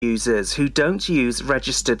users who don't use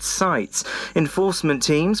registered sites. Enforcement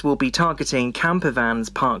teams will be targeting camper vans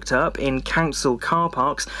parked up in council car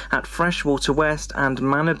parks at Freshwater West and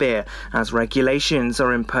Manorbier as regulations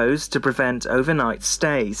are imposed to prevent overnight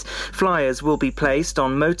stays. Flyers will be placed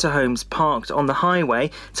on motorhomes parked on the highway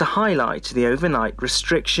to highlight the overnight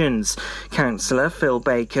restrictions. Councillor Phil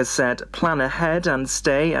Baker said, "Plan ahead and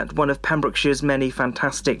stay at one of Pembrokeshire's many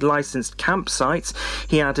fantastic licensed campsites."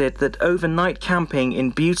 He added that overnight camping in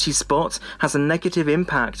beauty spots has a negative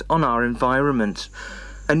impact on our environment.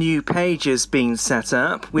 A new page has been set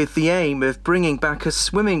up with the aim of bringing back a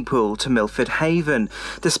swimming pool to Milford Haven.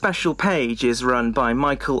 The special page is run by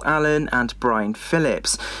Michael Allen and Brian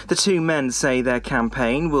Phillips. The two men say their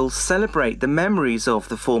campaign will celebrate the memories of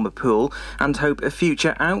the former pool and hope a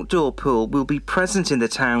future outdoor pool will be present in the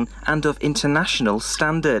town and of international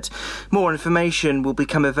standard. More information will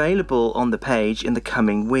become available on the page in the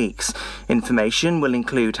coming weeks. Information will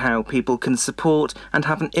include how people can support and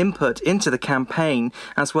have an input into the campaign,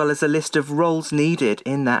 as well as a list of roles needed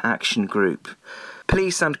in their action group.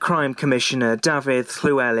 Police and Crime Commissioner David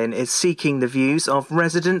Llewellyn is seeking the views of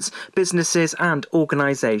residents, businesses and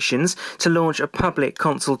organisations to launch a public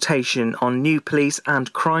consultation on new police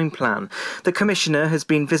and crime plan. The Commissioner has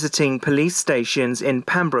been visiting police stations in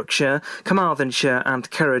Pembrokeshire, Carmarthenshire and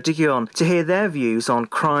Ceredigion to hear their views on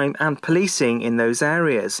crime and policing in those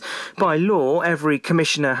areas. By law, every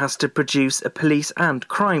Commissioner has to produce a police and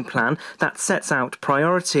crime plan that sets out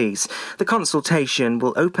priorities. The consultation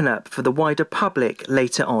will open up for the wider public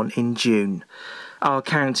later on in June. Our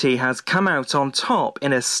county has come out on top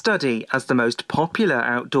in a study as the most popular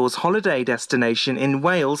outdoors holiday destination in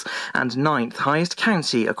Wales and 9th highest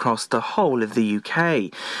county across the whole of the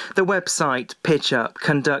UK. The website Pitch Up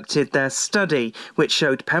conducted their study, which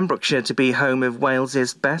showed Pembrokeshire to be home of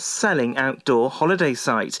Wales's best-selling outdoor holiday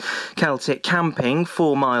site. Celtic Camping,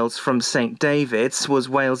 4 miles from St David's, was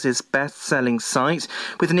Wales's best-selling site,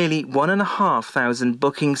 with nearly 1,500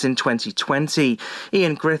 bookings in 2020.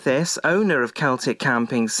 Ian Griffiths, owner of Celtic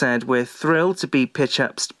Camping, said, "We're thrilled to be Pitch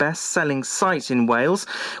Up's best-selling site in Wales.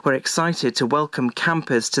 We're excited to welcome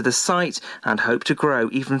campers to the site and hope to grow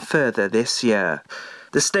even further this year."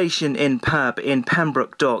 The Station Inn pub in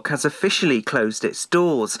Pembroke Dock has officially closed its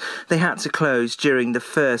doors. They had to close during the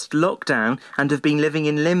first lockdown and have been living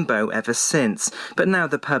in limbo ever since. But now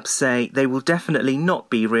the pub say they will definitely not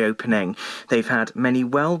be reopening. They've had many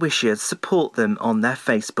well-wishers support them on their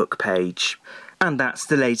Facebook page. And that's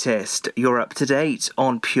the latest. You're up to date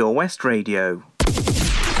on Pure West Radio.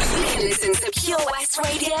 You can listen to Pure West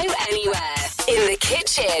Radio anywhere. In the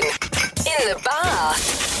kitchen, in the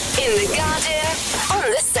bath, in the garden, on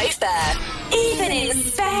the sofa, even in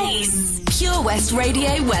space. Pure West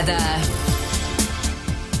Radio weather.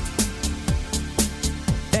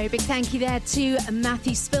 Very big thank you there to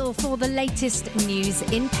Matthew Spill for the latest news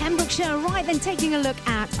in Pembrokeshire. Right then, taking a look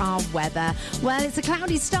at our weather. Well, it's a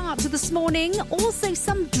cloudy start to this morning. Also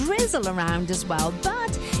some drizzle around as well.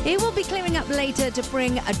 But it will be clearing up later to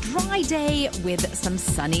bring a dry day with some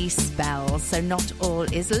sunny spells. So not all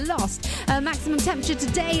is lost. Maximum temperature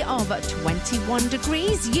today of 21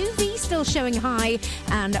 degrees. UV still showing high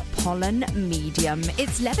and pollen medium.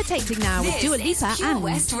 It's levitating now with Dua Lipa and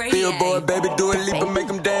West Radio. Billboard, baby, Dua Lipa, make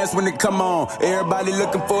them dance when it come on. Everybody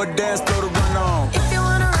looking for a dance floor to run on. If you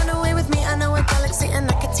wanna run away with me, I know a galaxy and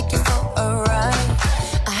I can take you for a ride.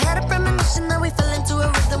 I had a premonition that we fell into a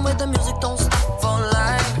rhythm where the music don't stop for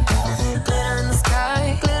life. Glitter in the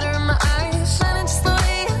sky, glitter in my eyes, shining just the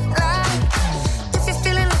way you like. If you're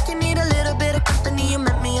feeling like you need a little bit of company, you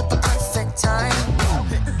met me at the perfect time.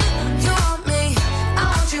 You want me, I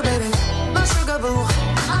want you, baby. My sugar boo,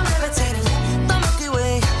 I'm levitating. The Milky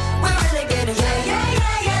Way, we're renegading. Yeah, yeah,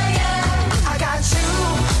 yeah, yeah, yeah. I got you,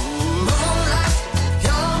 moonlight.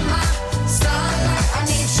 You're my starlight. I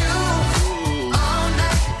need you all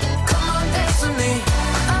night. Come on, dance with me.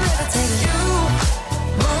 I'm levitating. You,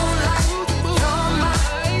 moonlight. You're my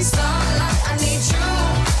starlight. I need you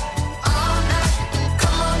all night.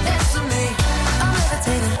 Come on, dance with me. I'm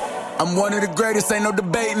levitating. I'm one of the greatest, ain't no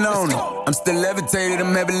debating on it. I'm still levitated,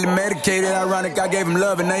 I'm heavily medicated. Ironic, I gave him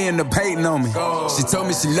love and they end up hating on me. She told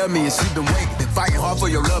me she loved me and she been waiting. Been fighting hard for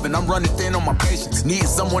your love and I'm running thin on my patience. Needing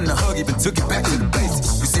someone to hug, even took it back to the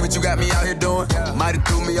basics. You see what you got me out here doing? Might have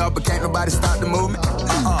threw me off, but can't nobody stop the movement.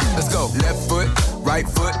 Let's go. Left foot, right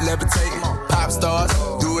foot, levitating. Pop stars,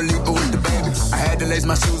 Dua Lipa with the baby. I had to lace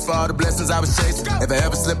my shoes for all the blessings I was chasing. If I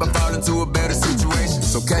ever slip, I fall into a better situation.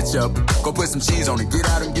 So catch up, go put some cheese on it, get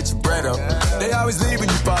out and get your bread up. They always leave when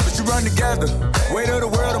you fall, but you run together. Weight of the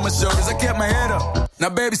world on my shoulders, I kept my head up. Now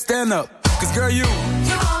baby, stand up, cause girl, you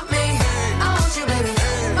You want me, I want you, baby.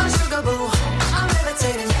 My sugar boo, I'm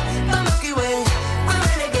levitating.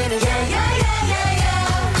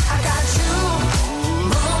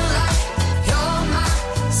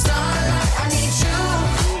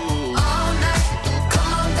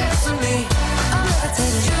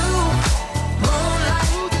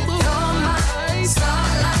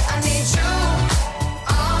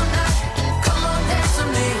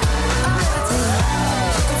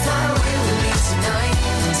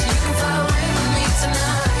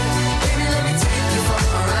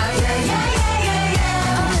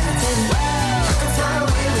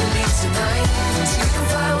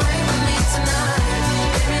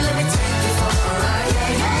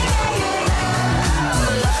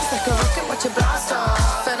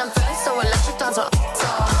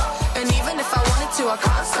 you, I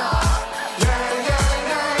can't stop. Yeah, yeah,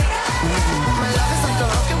 yeah. My love is like a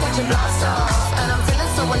rocket watching blast off, and I'm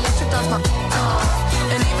feeling so electric, that's my off.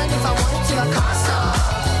 And even if I wanted to, I can't stop.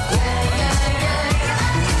 Yeah, yeah, yeah,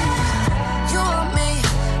 yeah. You want me,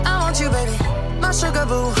 I want you, baby. My sugar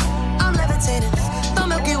boo, I'm levitating. The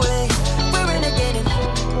Milky Way, we're renegading.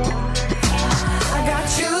 I got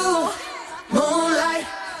you, moonlight,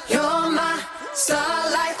 you're my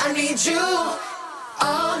starlight. I need you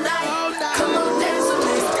all night. Come on, dance with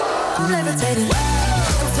me. I'm levitating. You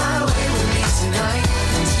can fly away with me tonight.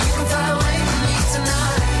 You can fly away with me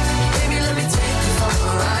tonight. Baby, let me take you for a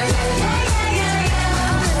ride. Yeah, yeah, yeah, yeah.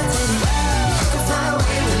 I'm levitating. You can fly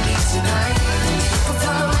away with me tonight. You can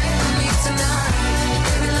fly away with me tonight.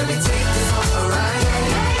 Baby, let me take you for a ride. Yeah,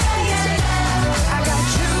 yeah, yeah, yeah. I got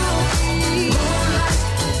you, moonlight,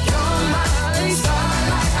 you're my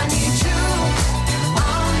starlight. I need you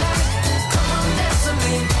all night. Come on, dance with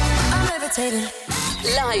me. I'm levitating.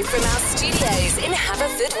 Live from our studios in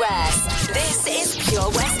Haverfordwest, this is Pure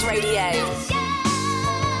West Radio.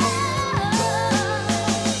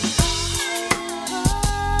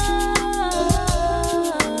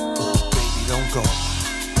 Baby, don't go.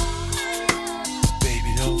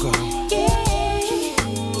 Baby, don't go. Baby,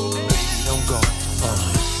 don't go.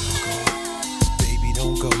 Baby,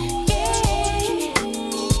 don't go. Baby,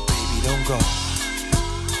 don't go.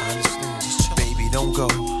 I understand. Just chill. Baby, don't go.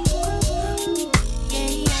 Where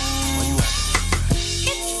you at?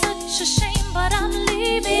 It's such a shame, but I'm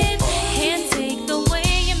leaving. Can't take the way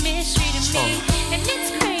you mistreated me. And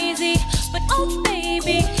it's crazy, but oh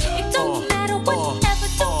baby, it don't matter whatever,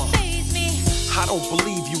 don't faze me. I don't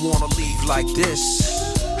believe you wanna leave like this.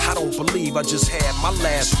 I don't believe I just had my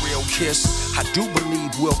last real kiss. I do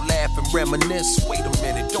believe we'll laugh and reminisce. Wait a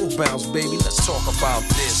minute, don't bounce, baby. Let's talk about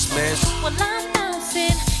this, man. Well, I'm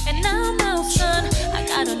bouncing and I'm out, son. I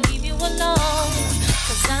gotta leave you alone.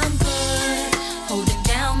 Cause I'm good, holding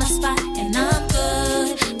down my spot, and I'm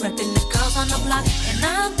good. Repping the girls on the block, and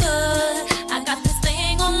I'm good. I got this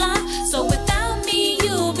thing on lock, so without me,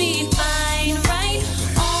 you'll be fine, right?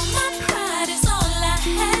 All my pride is all I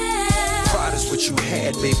have. Pride is what you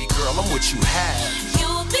had, baby girl. I'm what you have.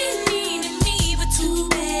 You'll be needing me, but too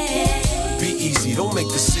bad. Be easy, don't make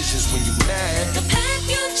decisions when you're mad. The path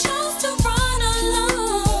you chose to run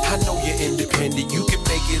alone. I know you're independent, you can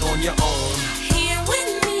make it on your own. Here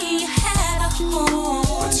with me, you had a home.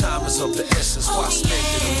 But time is of the essence, why spend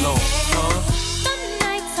it alone, huh? The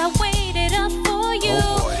nights I waited up for you. Oh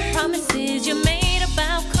boy. Promises you made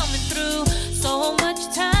about coming through. So much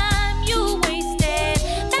time you wasted.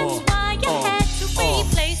 That's why you had to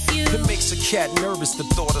replace you. It makes a cat nervous, the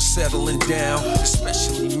thought of settling down.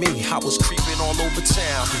 Especially me, I was creeping all over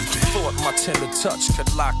town. Thought my tender touch could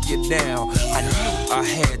lock you down. I knew I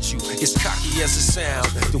had you, as cocky as it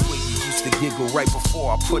sounds. The way you used to giggle right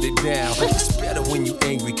before I put it down. It's better when you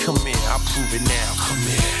angry, come in, I'll prove it now. Come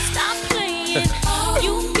in. Stop playing,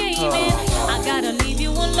 you gave in. I gotta leave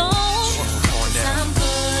you alone. Cause I'm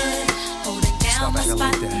good, holding down my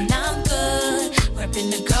spot, and I'm good. Repping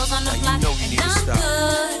the girls on the Now block, you know you need and to I'm stop.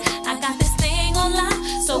 good. I got this thing on lock,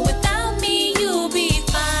 so without me, you'll be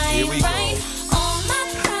fine, Here we go. right? All my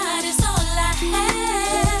pride is all I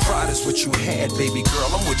have. Pride is what you had, baby girl,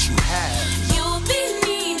 I'm what you have. You'll be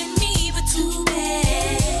needing me, but too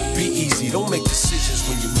bad. Be easy, don't make decisions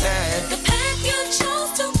when you're mad. The path you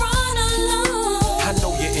chose to run alone. I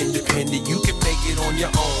know you're independent, you can make it on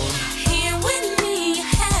your own. Here with me, you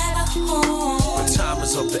had a home. But time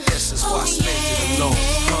is of the essence, why spend it alone,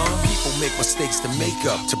 huh? People make mistakes to make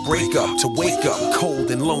up, to break up, to wake up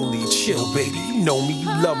cold and lonely. Chill, baby, you know me, you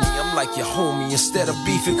love me, I'm like your homie. Instead of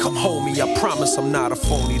beefing, come home me. I promise I'm not a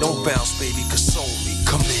phony. Don't bounce, baby, console me.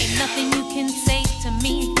 Come in. Nothing you can say to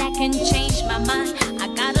me that can change my mind. I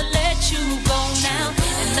gotta let you go now,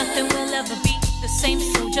 and nothing will ever be the same.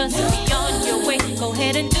 So just be on your way. Go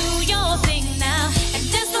ahead and do your thing now. And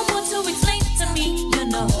there's no more to explain to me, you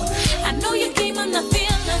know. I know you came, I'm not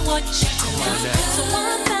feeling what you do. So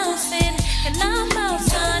I'm bouncing and I'm out,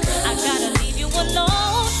 son. I gotta leave you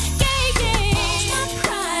alone. Yeah, yeah. My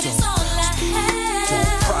pride is all I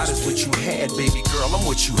have. Pride is what you had, baby girl, I'm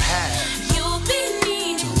what you have. You'll be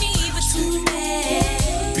needing me, but too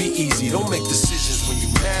bad. Be easy, don't make decisions when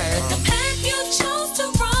you're mad. The path you chose to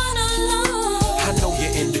run alone. I know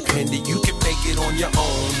you're independent, you can make it on your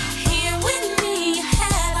own. Here with me, you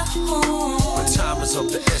had a home. But time is of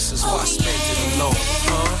the essence, why spend it alone,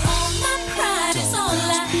 huh? All my pride is all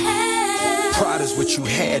I have. Pride is what you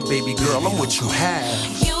had, baby girl, I'm what you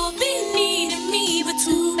have. You'll be needing me, but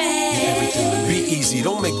too bad. Be easy,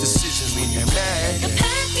 don't make decisions when you're mad. The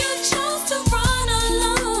path you chose to run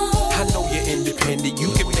alone. I know you're independent,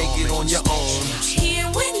 you can make it on your own. Here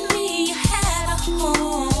with me, you had a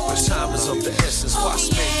home. But time is of the essence, why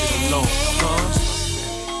spend it alone, huh?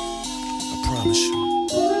 I promise you. You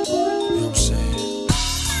know what I'm saying? You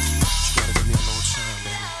gotta give me a little time,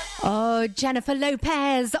 baby. Oh, Jennifer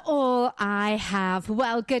Lopez, All I Have.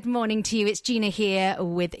 Well, good morning to you. It's Gina here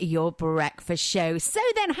with your breakfast show. So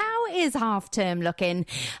then, how is half term looking?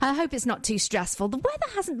 I hope it's not too stressful. The weather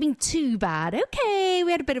hasn't been too bad. Okay,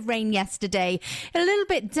 we had a bit of rain yesterday, a little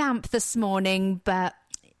bit damp this morning, but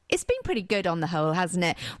it's been pretty good on the whole, hasn't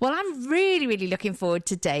it? Well, I'm really looking forward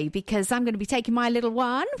today because I'm going to be taking my little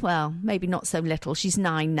one. Well, maybe not so little. She's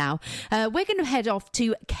 9 now. We're going to head off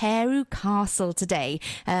to Carew Castle today.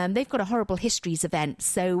 They've got a Horrible Histories event.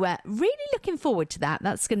 So really looking forward to that.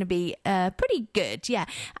 That's going to be pretty good. Yeah.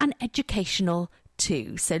 And educational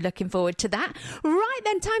too. So looking forward to that. Right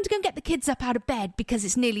then, time to go and get the kids up out of bed because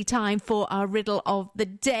it's nearly time for our riddle of the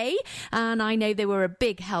day. And I know they were a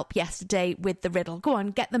big help yesterday with the riddle. Go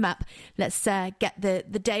on, get them up. Let's get the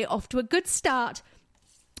day off to a good start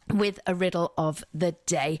with a riddle of the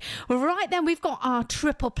day. Right then, we've got our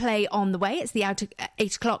triple play on the way. It's the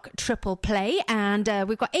 8 o'clock triple play, and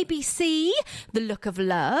we've got ABC, The Look of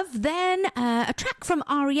Love, then a track from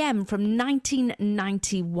REM from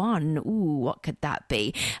 1991. Ooh, what could that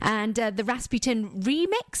be? And the Rasputin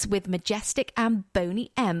remix with Majestic and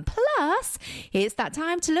Boney M. Plus, it's that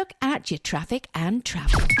time to look at your traffic and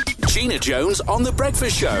travel. Gina Jones on The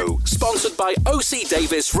Breakfast Show, sponsored by OC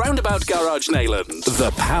Davis Roundabout Garage Neyland.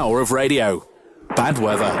 The power of radio. Bad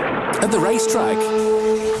weather. At the racetrack.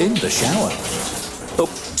 In the shower. Oh,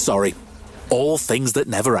 sorry. All things that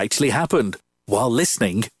never actually happened. While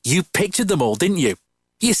listening, you pictured them all, didn't you?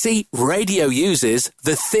 You see, radio uses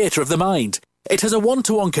the theatre of the mind. It has a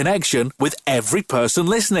one-to-one connection with every person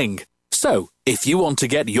listening. So, if you want to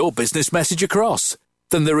get your business message across,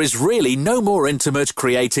 then there is really no more intimate,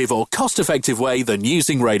 creative or cost-effective way than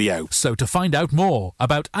using radio. So to find out more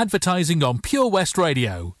about advertising on Pure West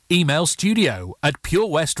Radio, email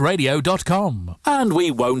studio@purewestradio.com. And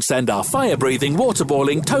we won't send our fire-breathing,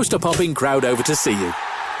 water-boiling, toaster-popping crowd over to see you.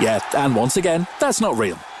 Yeah, and once again, that's not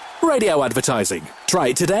real. Radio advertising. Try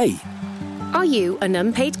it today. Are you an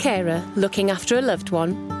unpaid carer looking after a loved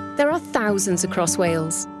one? There are thousands across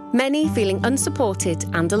Wales, many feeling unsupported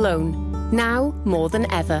and alone. Now more than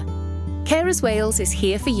ever. Carers Wales is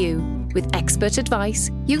here for you with expert advice,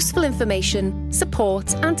 useful information,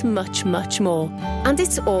 support and much more. And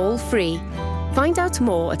it's all free. Find out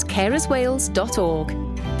more at carerswales.org.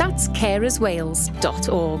 That's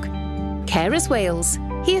carerswales.org. Carers Wales,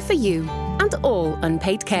 here for you and all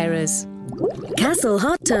unpaid carers. Castle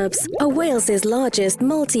Hot Tubs are Wales's largest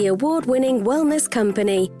multi-award-winning wellness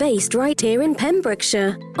company based right here in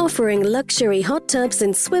Pembrokeshire, offering luxury hot tubs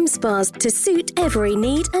and swim spas to suit every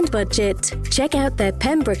need and budget. Check out their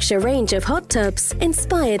Pembrokeshire range of hot tubs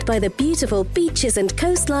inspired by the beautiful beaches and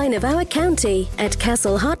coastline of our county at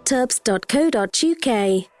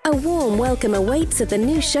castlehottubs.co.uk. A warm welcome awaits at the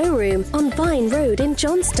new showroom on Vine Road in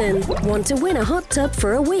Johnston. Want to win a hot tub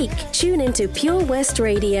for a week? Tune into Pure West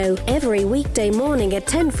Radio every weekday morning at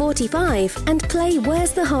 10:45 and play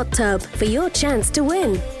Where's the Hot Tub for your chance to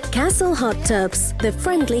win. Castle Hot Tubs, the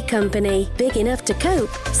friendly company, big enough to cope,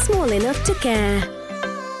 small enough to care.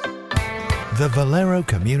 The Valero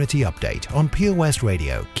Community Update on Pure West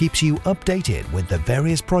Radio keeps you updated with the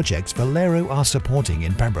various projects Valero are supporting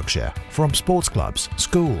in Pembrokeshire, from sports clubs,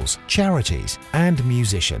 schools, charities and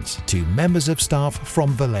musicians to members of staff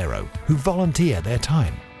from Valero who volunteer their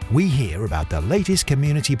time. We hear about the latest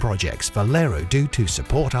community projects Valero do to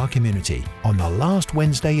support our community on the last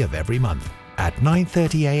Wednesday of every month at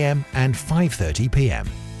 9:30 a.m. and 5:30 p.m.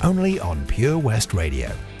 only on Pure West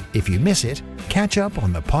Radio. If you miss it, catch up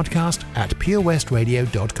on the podcast at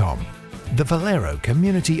purewestradio.com. The Valero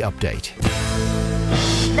Community Update.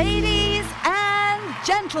 Ladies and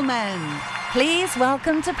gentlemen, please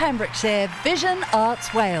welcome to Pembrokeshire Vision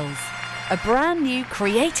Arts Wales, a brand new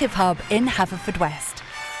creative hub in Haverfordwest,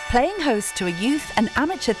 playing host to a youth and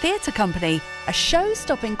amateur theatre company, a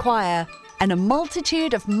show-stopping choir, and a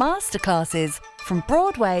multitude of masterclasses from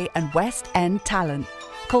Broadway and West End talent,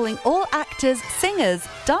 calling all actors, singers,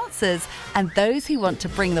 dancers and those who want to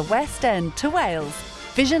bring the West End to Wales.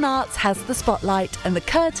 Vision Arts has the spotlight and the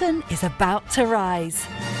curtain is about to rise.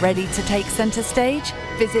 Ready to take centre stage?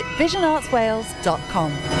 Visit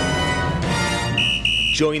visionartswales.com.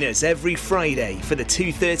 Join us every Friday for the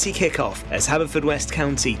 2:30 kickoff as Haverfordwest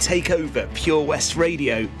County take over Pure West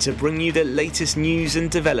Radio to bring you the latest news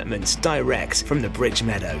and developments direct from the Bridge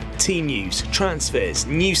Meadow. Team news, transfers,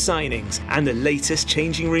 new signings and the latest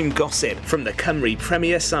changing room gossip from the Cymru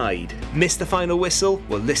Premier side. Miss the final whistle?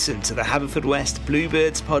 Well, listen to the Haverfordwest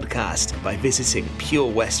Bluebirds podcast by visiting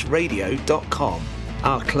purewestradio.com.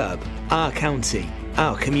 Our club, our county,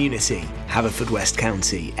 our community. Haverfordwest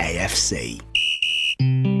County AFC.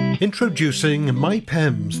 Introducing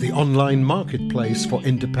MyPems, the online marketplace for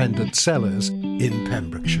independent sellers in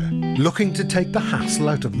Pembrokeshire. Looking to take the hassle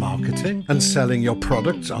out of marketing and selling your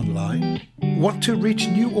products online? Want to reach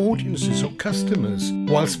new audiences or customers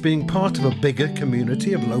whilst being part of a bigger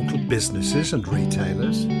community of local businesses and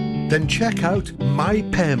retailers? Then check out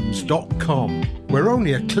mypems.com. We're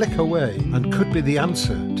only a click away and could be the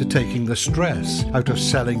answer to taking the stress out of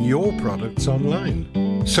selling your products online.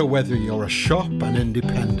 So whether you're a shop, an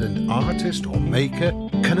independent artist or maker,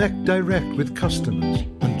 connect direct with customers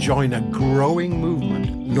and join a growing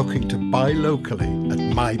movement looking to buy locally at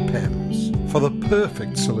MyPems. For the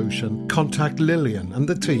perfect solution, contact Lillian and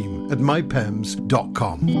the team at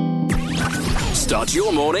mypems.com. Start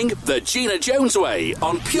your morning the Gina Jones way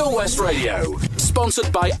on Pure West Radio.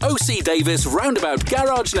 Sponsored by OC Davis Roundabout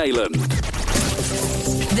Garage Neyland.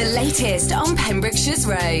 The latest on Pembrokeshire's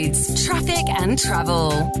roads, traffic and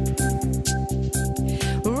travel.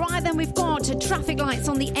 Right then, we've got traffic lights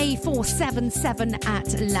on the A477 at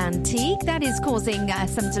Lantique. That is causing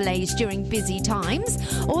some delays during busy times.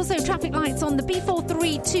 Also, traffic lights on the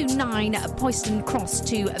B4329 Poyston Cross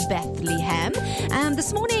to Bethlehem. And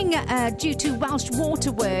this morning, due to Welsh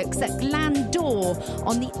Waterworks at Glandore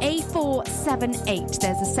on the A478,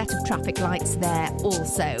 there's a set of traffic lights there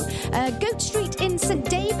also. Goat Street in St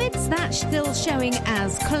David's, that's still showing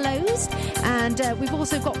as closed. And we've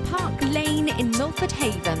also got Park Lane in Milford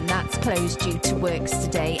Haven. That's closed due to works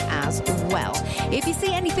today as well. If you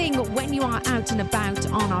see anything when you are out and about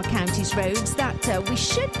on our county's roads that we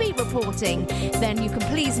should be reporting, then you can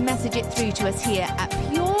please message it through to us here at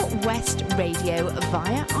Pure West Radio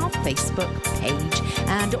via our Facebook page.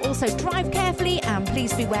 And also drive carefully and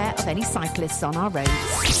please beware of any cyclists on our roads.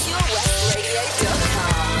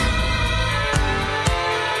 PureWestRadio.com.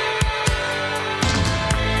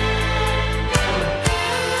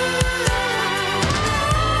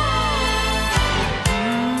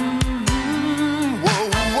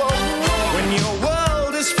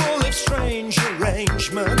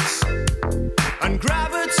 And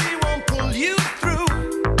gravity won't pull you through.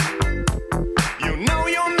 You know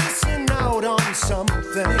you're missing out on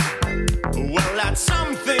something. Well, that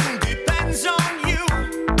something depends on you.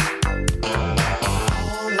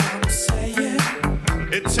 All I'm saying,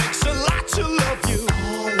 it takes a lot to love you.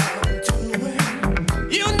 All I'm doing,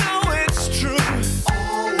 you know it's true.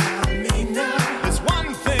 All I mean now is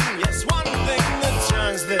one thing, yes, one thing that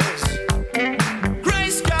turns this grey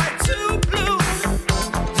sky to blue.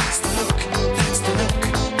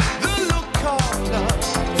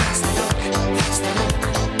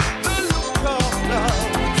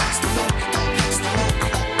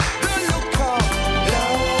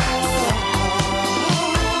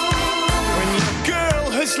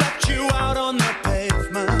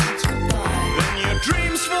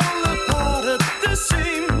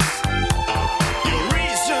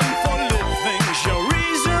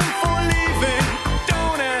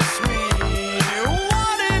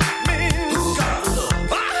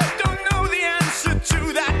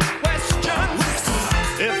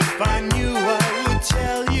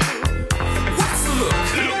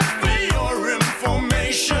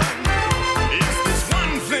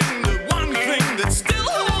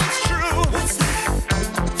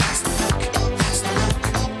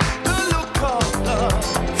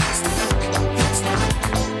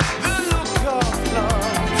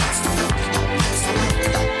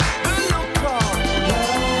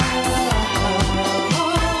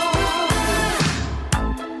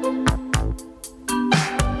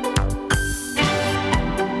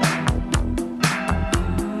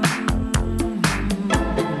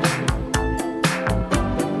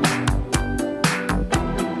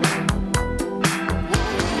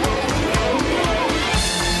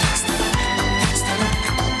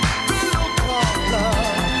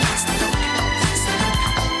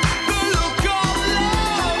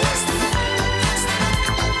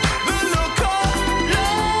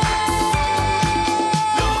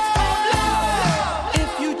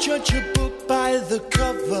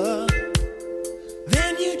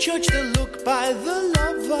 judge the look by the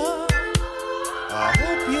lover. I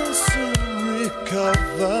hope you'll soon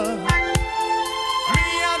recover. Me,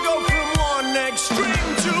 I go from one extreme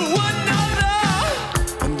to another.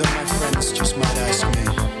 kids just might ask me.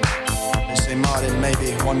 They say, Martin,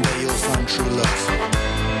 maybe one day you'll find true love.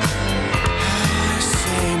 I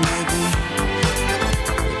say maybe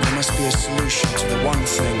there must be a solution to the one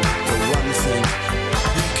thing we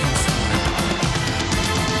can find.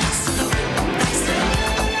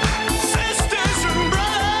 Sisters and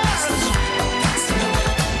brothers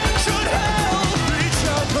should help each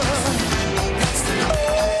other.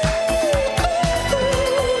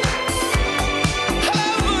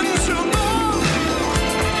 Heavens above.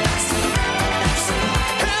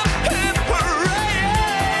 Hip, hip, hooray.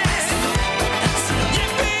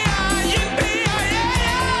 Yippee-yi,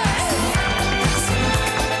 yippee-yi-yi.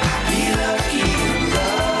 Be lucky in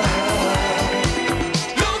love.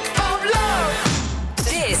 Look of love.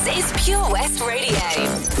 This is Pure West Radio.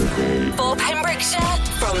 For Pembrokeshire,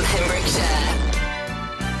 from Pembrokeshire.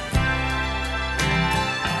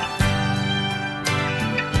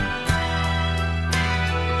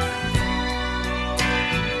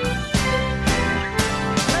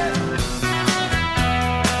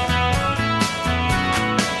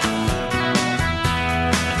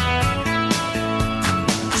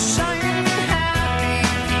 Shining happy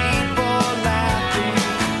people laughing.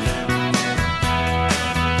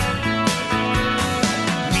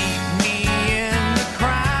 Meet me in the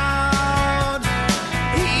crowd.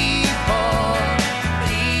 People,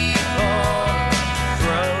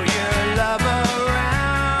 throw your love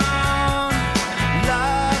around.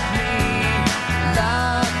 Love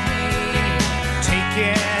me, take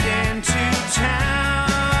it into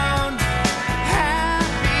town.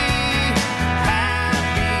 Happy,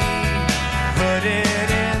 put it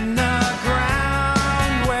in the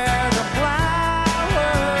ground where the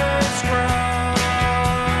flowers grow.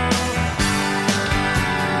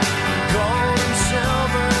 Gold and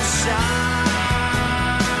silver shine.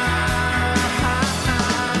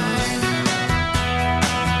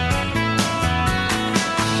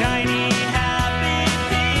 Shiny, happy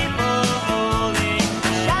people holding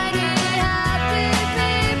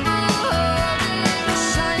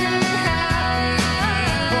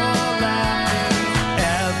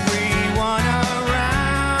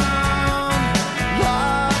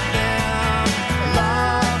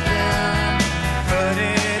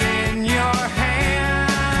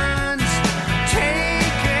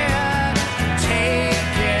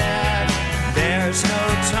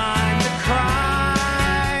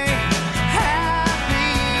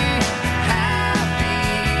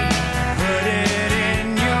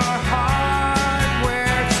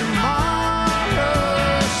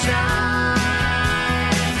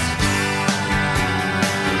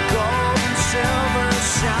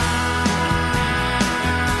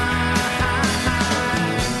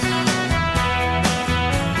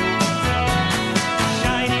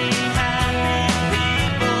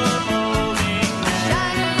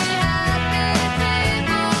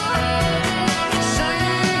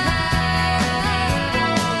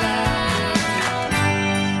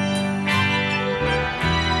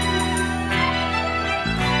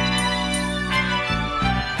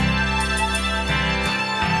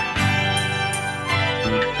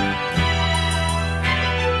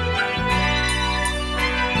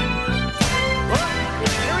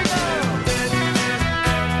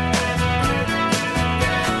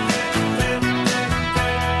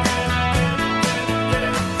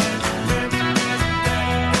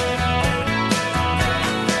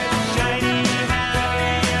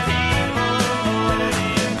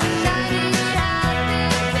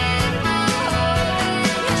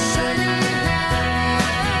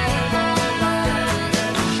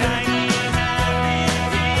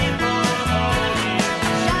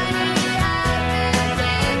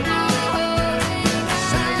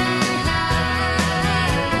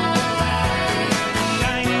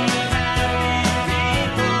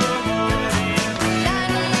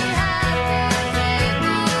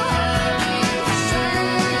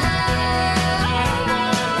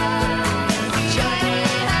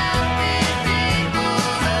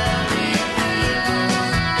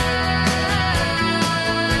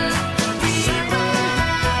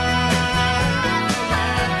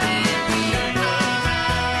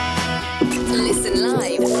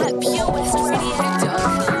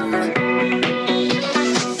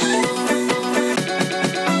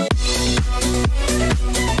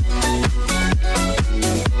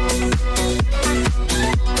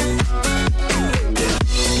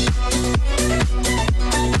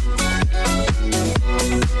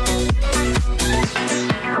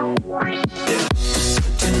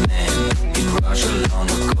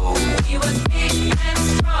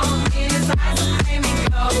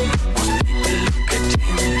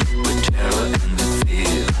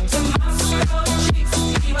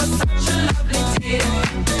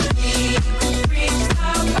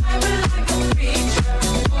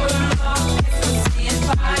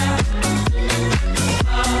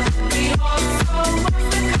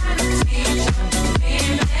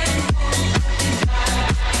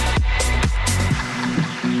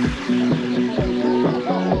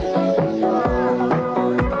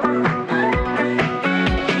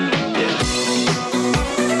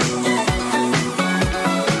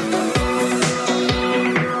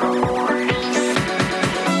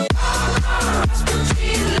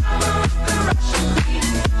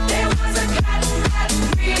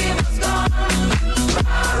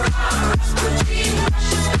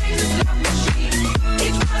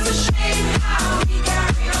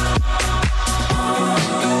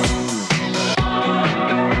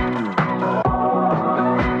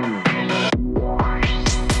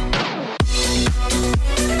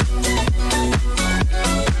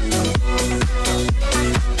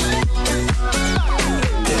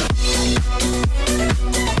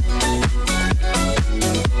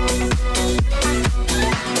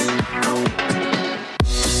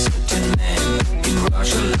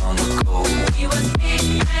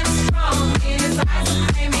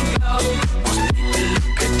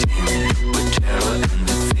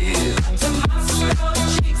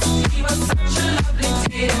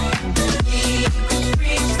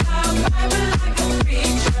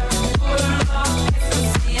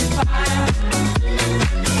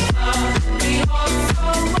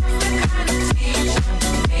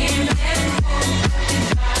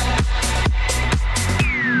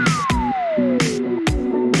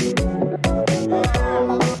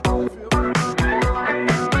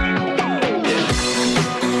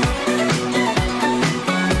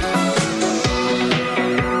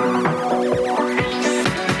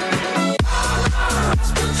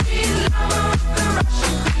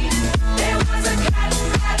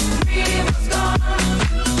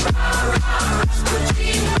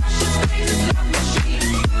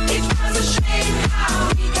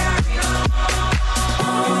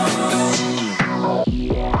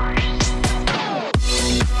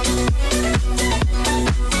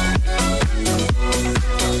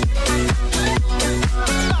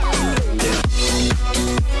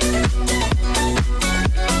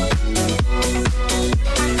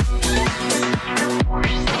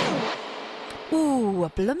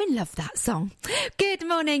Bloomin' love that song. Good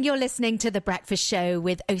morning, you're listening to The Breakfast Show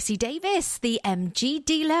with O.C. Davis, the MG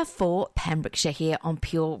dealer for Pembrokeshire here on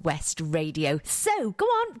Pure West Radio. So, go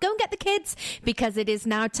on, go and get the kids, because it is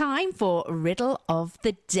now time for Riddle of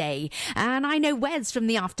the Day. And I know Wes from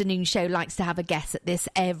the afternoon show likes to have a guess at this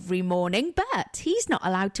every morning, but he's not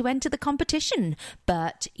allowed to enter the competition.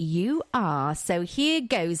 But you are. So here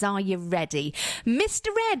goes. Are you ready? Mr.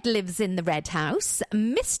 Red lives in the red house.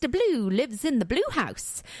 Mr. Blue lives in the blue house.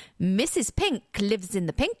 Mrs. Pink lives in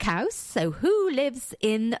the pink house. So who lives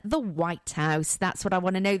in the white house? That's what I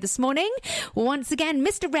want to know this morning. Once again,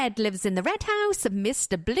 Mr. Red lives in the red house.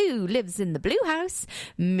 Mr. Blue lives in the blue house.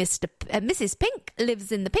 Mrs. Pink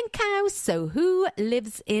lives in the pink house. So who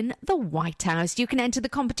lives in the white house? You can enter the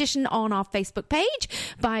competition on our Facebook page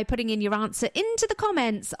by putting in your answer into the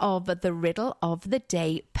comments of the Riddle of the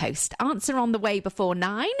Day post. Answer on the way before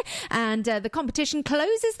 9, and the competition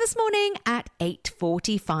closes this morning at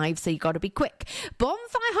 8:45, so you got to be quick.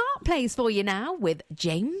 Bonfire Heart plays for you now with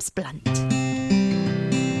James Blunt.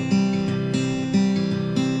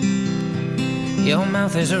 Your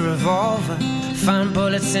mouth is a revolver, find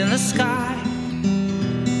bullets in the sky.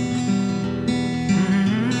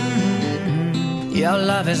 Your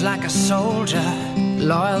love is like a soldier,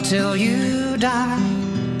 loyal till you die.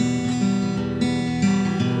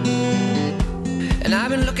 And I've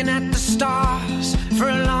been looking at the stars for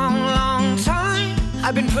a long, long time.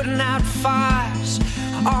 I've been putting out fires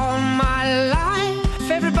all my life.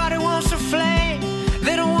 Everybody wants a flame,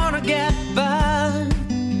 they don't want to get burned.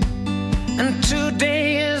 And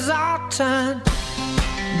today is our turn.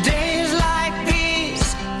 Days like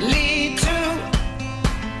these lead to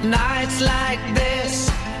nights like this,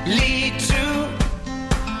 lead to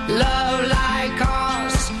love like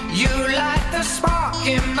ours. You light the spark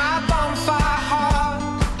in my bonfire heart.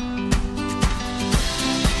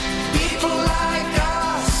 People like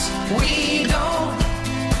us, we don't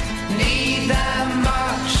need that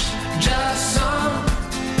much. Just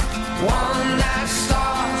someone that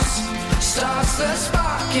starts the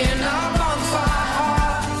spark in our bonfire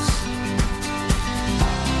hearts.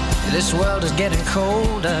 This world is getting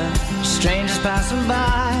colder, strangers passing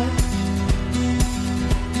by.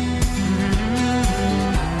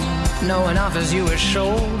 No one offers you a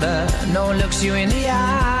shoulder, no one looks you in the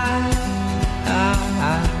eye.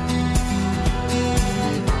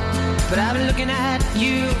 But I've been looking at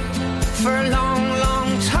you for a long,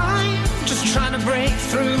 long time, just trying to break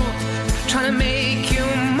through, trying to make you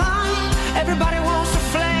mine. Everybody wants a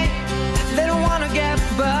flame, they don't want to get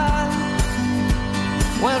burned.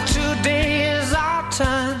 Well, today is our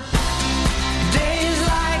turn. Days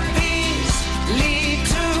like these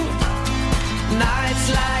Nights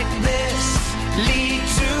like this lead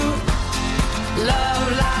to love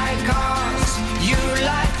like ours. You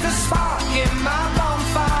like the spark in my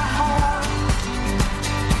bonfire heart.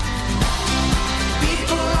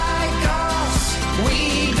 People like us, we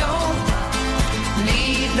don't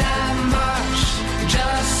need that much.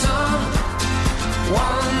 Just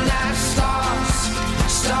someone that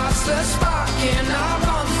starts the spark in our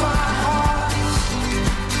bonfire hearts.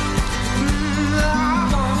 Our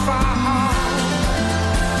bonfire hearts.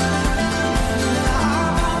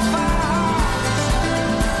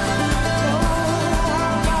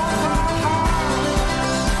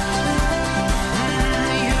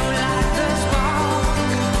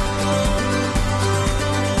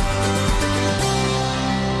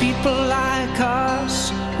 People like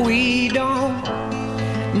us, we don't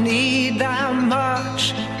need that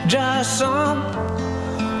much. Just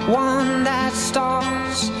someone that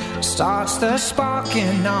starts the spark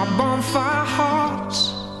in our bonfire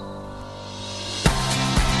hearts.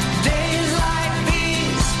 Days like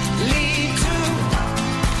these lead to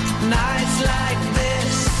nights like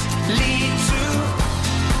this, lead to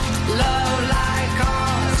love like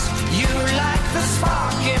ours. You like the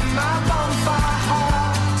spark in my bonfire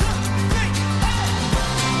heart.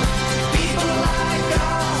 People like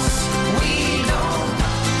us, we don't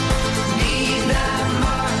need that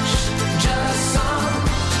much. Just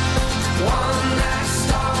someone that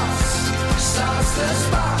starts the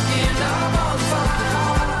spark.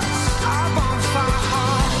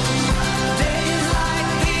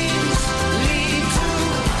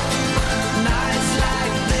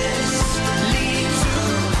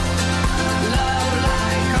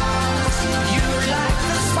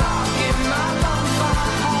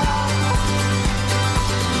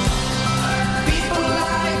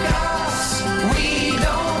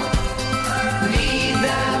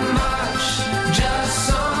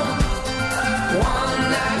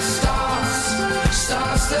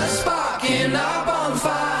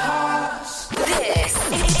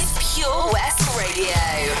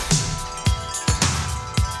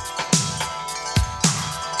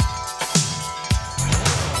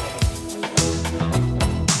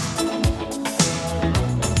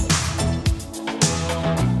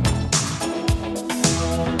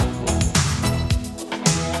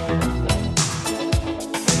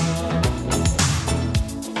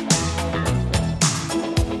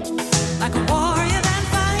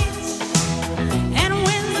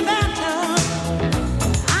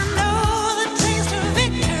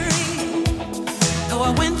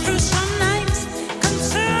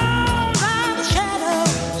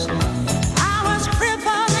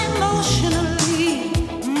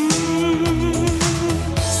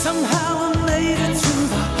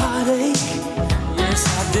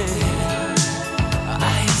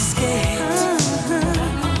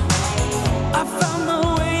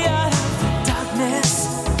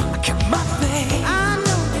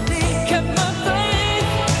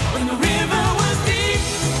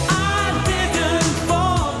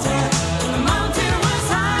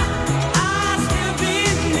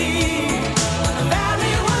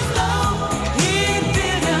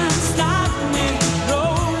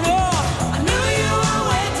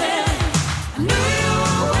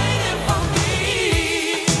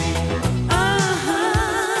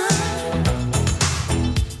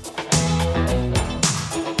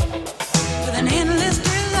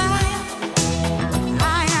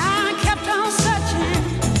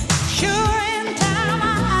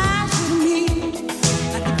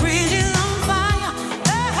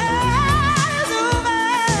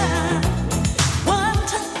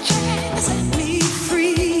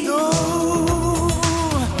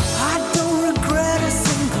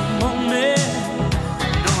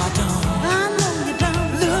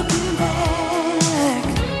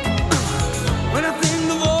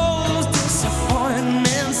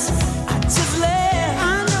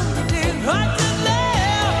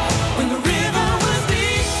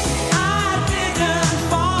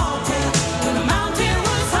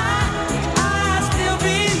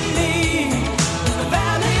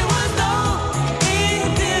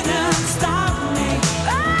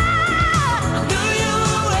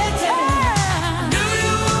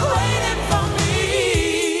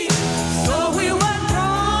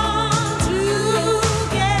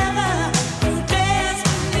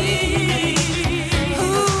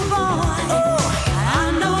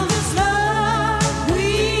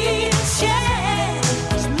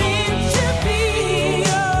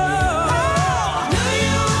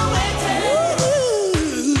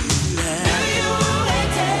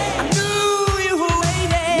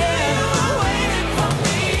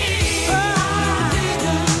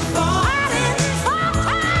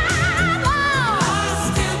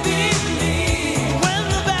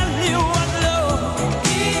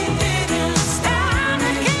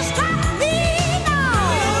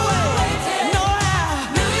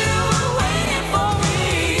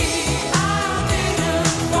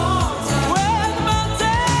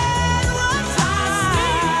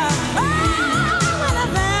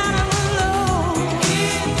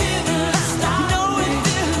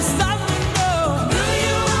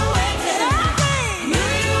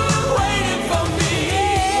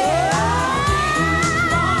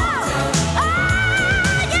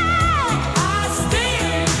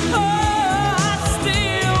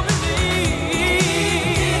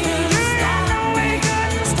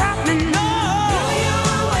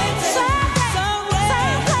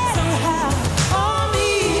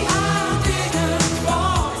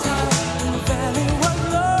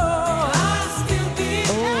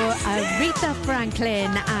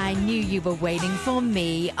 you were waiting for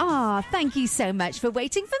me. Thank you so much for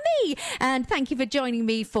waiting for me. And thank you for joining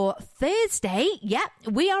me for Thursday. Yep,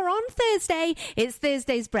 we are on Thursday. It's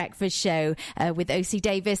Thursday's breakfast show with O.C.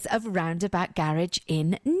 Davis of Roundabout Garage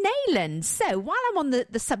in Neyland. So while I'm on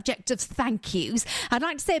the subject of thank yous, I'd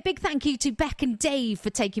like to say a big thank you to Beck and Dave for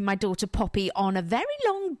taking my daughter Poppy on a very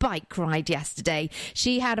long bike ride yesterday.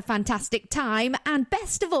 She had a fantastic time, and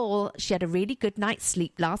best of all, she had a really good night's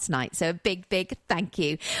sleep last night. So a big thank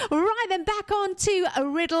you. Right then, back on to a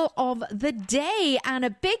riddle of the day, and a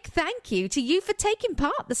big thank you to you for taking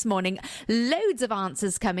part this morning. Loads of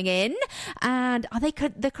answers coming in, and are they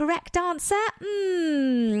the correct answer?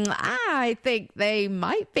 I think they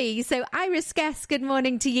might be. So Iris Guest, good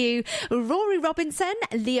morning to you. Rory Robinson,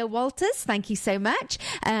 Leah Walters, thank you so much.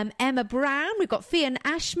 Emma Brown, we've got Fionn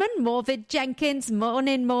Ashman, Morvid Jenkins,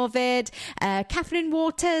 morning Morvid, Catherine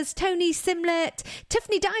Waters, Tony Simlett,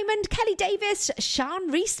 Tiffany Diamond, Kelly Davis,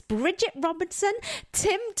 Sean Reese, Bridget Robinson,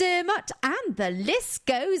 Tim Dermott, and the list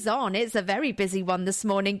goes on. It's a very busy one this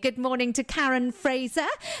morning. Good morning to Karen Fraser.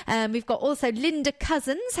 We've got also Linda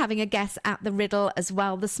Cousins having a guess at the riddle as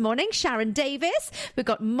well this morning. Sharon Davis. We've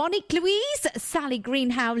got Monique Louise, Sally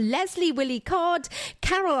Greenhow, Leslie Willie Codd,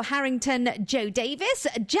 Carol Harrington, Joe Davis,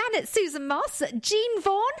 Janet Susan Moss, Jean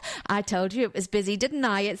Vaughan. I told you it was busy, didn't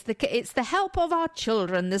I? It's the help of our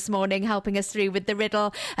children this morning helping us through with the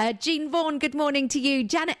riddle. Jean Vaughan, good morning to you.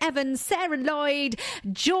 Janet Evans, Sarah Lloyd,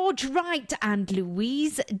 George Wright, and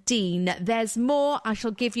Louise Dean. There's more. I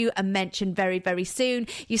shall give you a mention very, very soon.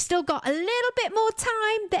 You've still got a little bit more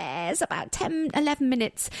time. There's about 10, 11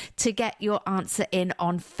 minutes to get your answer in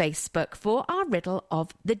on Facebook for our riddle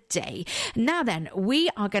of the day. Now then, we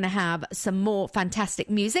are going to have some more fantastic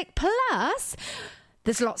music, plus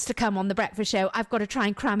there's lots to come on the breakfast show. I've got to try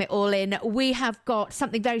and cram it all in. We have got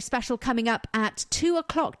something very special coming up at 2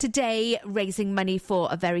 o'clock today, raising money for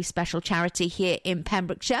a very special charity here in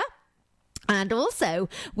Pembrokeshire. And also,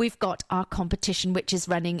 we've got our competition, which is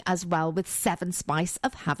running as well with 7 Spice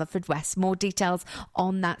of Haverfordwest. More details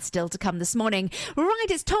on that still to come this morning. Right,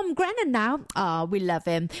 it's Tom Grennan now. We love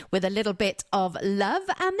him. With a little bit of love.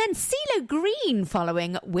 And then CeeLo Green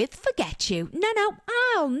following with Forget You. No,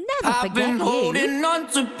 I'll never forget you. I've been holding on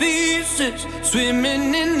to pieces,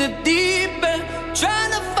 swimming in the deep end,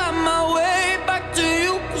 trying to find my way back to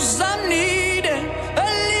you, 'cause I'm needing a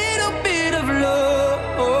little bit of love.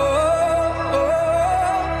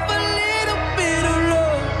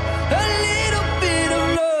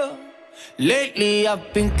 Lately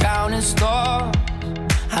I've been counting stars,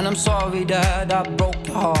 and I'm sorry that I broke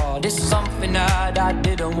your heart. It's something that I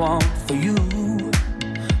didn't want for you,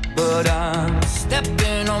 but I'm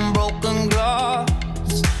stepping on broken glass,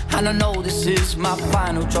 and I know this is my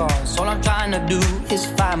final choice. All I'm trying to do is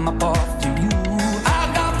find my path to you.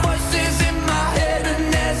 I got voices in my head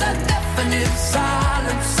and there's a definite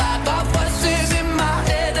silence. I got voices in my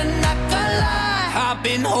head and I can't lie. I've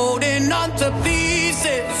been holding on to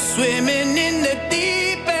pieces, swimming in the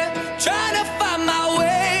deep end, trying to find my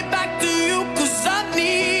way back to you, 'cause I'm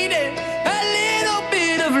needing a little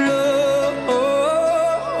bit of love,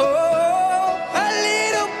 a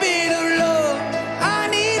little bit of love. I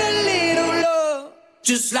need a little love,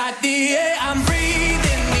 just like the air I'm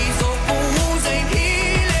breathing. These open wounds ain't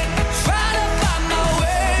healing, trying to find my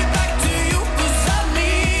way back to you, 'cause I'm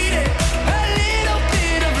needing a little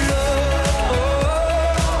bit of love,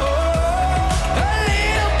 a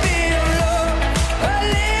little bit of love, a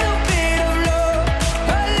little bit of love,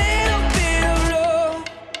 a little bit of love.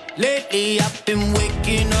 Lately I've been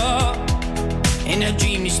waking up in a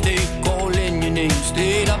dreamy state, calling your name,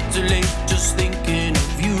 stayed up too late just thinking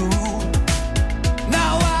of you.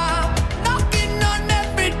 Now I'm knocking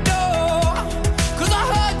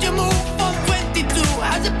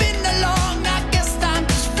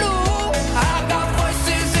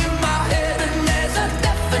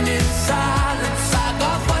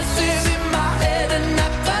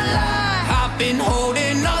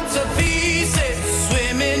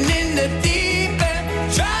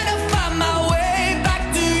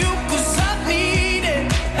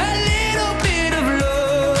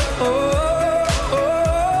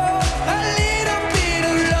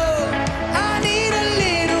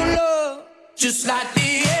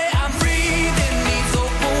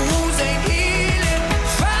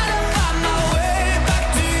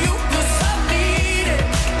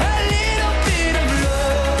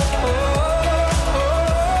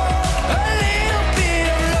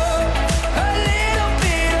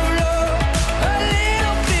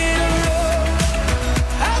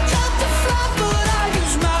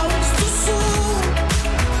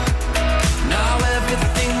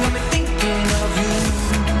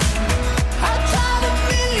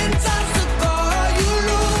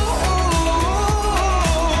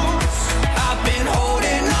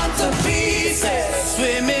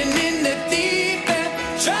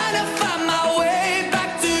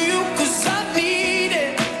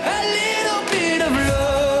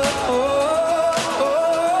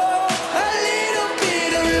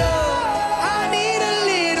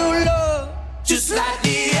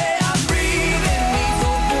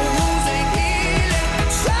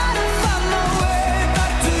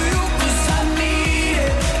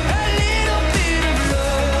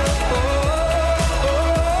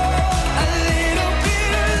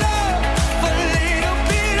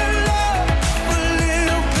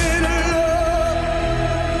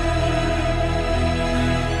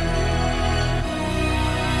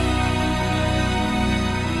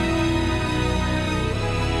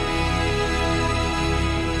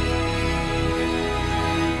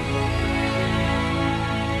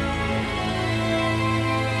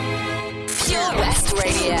West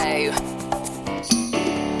Radio.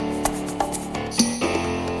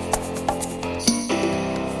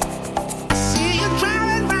 See you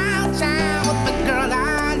driving round town with the girl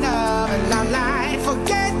I love, and I'm like,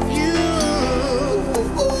 forget you.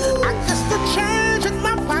 I guess the change in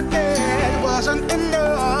my pocket wasn't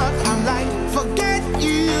enough. I'm like, forget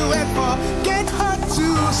you and forget her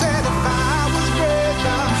too. Said if I was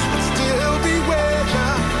richer, I'd still be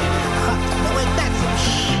richer. No, ain't that some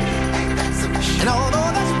shit? And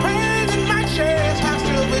although there's pain in my chest, I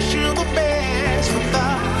still wish you the best.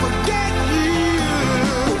 But forget you.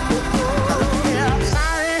 Yeah, I'm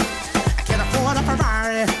sorry, I can't afford a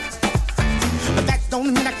Ferrari, but that don't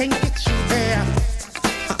mean I can't get you there.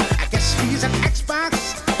 I guess he's an Xbox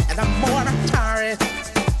and I'm more Atari.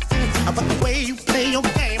 But the way you play your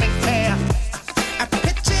game ain't fair. I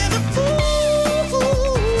picture the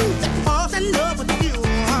fool that falls in love with you.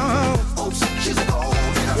 Oh, she's an old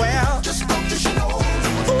winner. Well, just don't you know.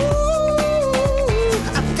 Ooh,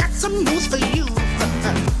 I've got some news for you.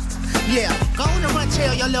 Yeah, go on and run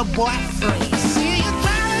tell your little boy free. See you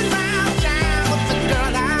driving round town with the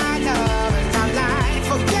girl I love, and I'm like,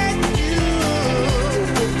 forget you.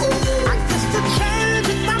 I guess the change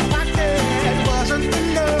in my pocket wasn't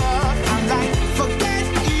enough. I'm like, forget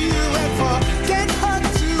you and forget her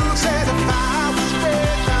too. Said if I was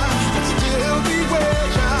richer, I'd still be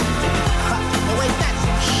richer. Oh, ain't that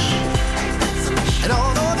some shit? And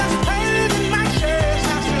although there's pain in my chest,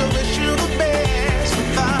 I still wish you the best.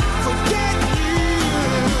 But forget you.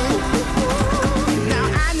 Now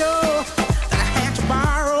I know that I had to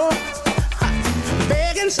borrow,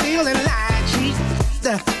 beg and steal and lie, cheat,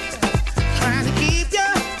 trying to keep you,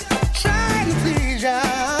 trying to please you.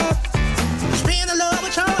 Just being in love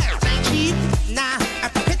with your ass ain't cheap. Now I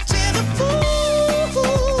picture the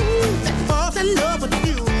fool that falls in love with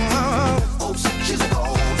you. Oh, she's an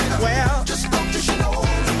old winner. Well, just don't you know.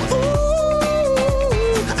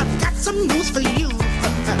 Ooh, I've got some news for you.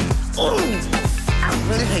 Ooh, I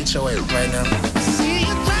really hate your ass right now. See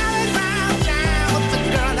you driving round town with the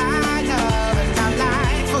girl I love, and I'm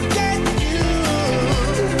like, forget you.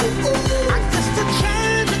 I guess the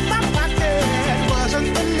change in my pocket wasn't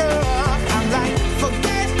enough. I'm like,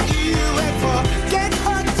 forget you and forget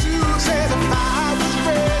her too. Said if I was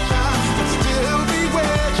richer, I'd still be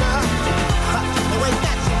richer. Oh, ain't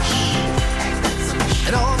that some shit?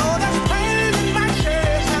 And although there's pain in my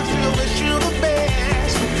chest, I still wish you the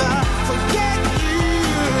best. But forget you.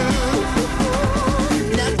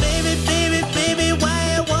 Now, baby, baby, baby, why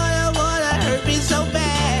you wanna hurt me so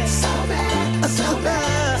bad? So bad, so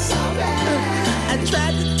bad, so bad. I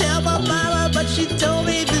tried to tell my mama, but she told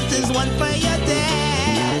me this is one for your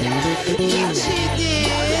dad. Yeah, she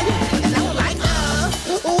did. And I was like,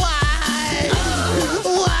 why?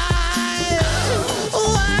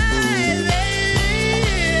 Why, baby?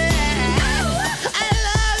 I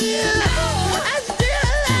love you. I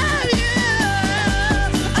still love you.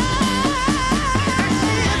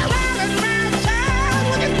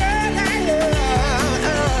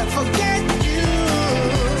 Forget you.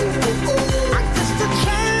 I guess the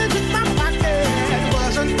change in my pocket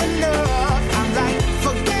wasn't enough. I'm like,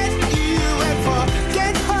 forget you and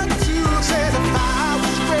forget her too. Said if I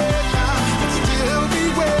was richer, I'd still be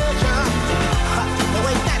richer. Oh,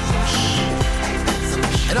 ain't that some shit?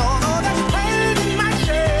 And although there's pain in my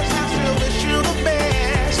chest, I still wish you the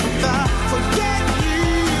best. But forget you.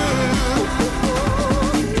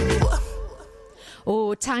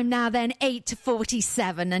 Oh, time now then,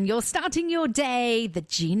 8:47, and you're starting your day the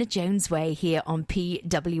Gina Jones way here on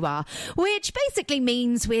PWR, which basically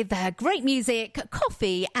means with great music,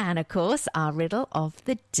 coffee, and of course, our riddle of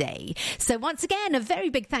the day. So once again, a very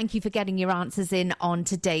big thank you for getting your answers in on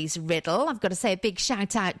today's riddle. I've got to say a big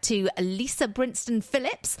shout out to Lisa Brinston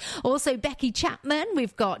Phillips, also Becky Chapman.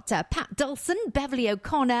 We've got Pat Dulson, Beverly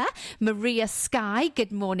O'Connor, Maria Sky.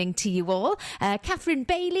 Good morning to you all. Catherine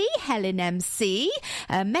Bailey, Helen MC,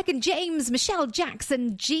 Megan James, Michelle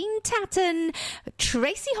Jackson, Jean Tatton,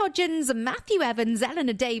 Tracy Hodgins, Matthew Evans,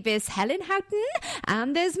 Eleanor Davis, Helen Houghton,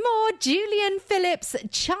 and there's more, Julian Phillips,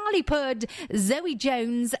 Charlie Pudd, Zoe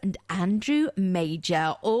Jones, and Andrew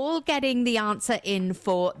Major, all getting the answer in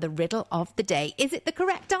for the riddle of the day. Is it the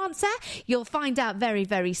correct answer? You'll find out very,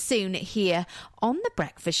 very soon here on The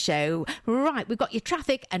Breakfast Show. Right, we've got your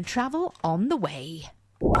traffic and travel on the way.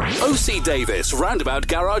 OC Davis Roundabout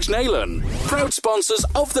Garage Neyland, proud sponsors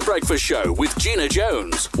of The Breakfast Show with Gina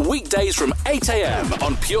Jones, weekdays from 8 a.m.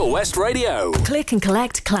 on Pure West Radio. Click and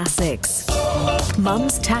collect classics,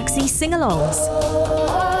 Mum's Taxi sing-alongs,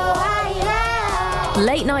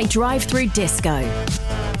 late night drive-through disco.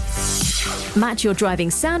 Match your driving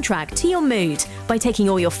soundtrack to your mood by taking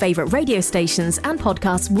all your favourite radio stations and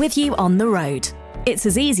podcasts with you on the road. It's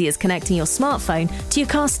as easy as connecting your smartphone to your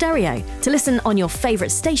car stereo to listen on your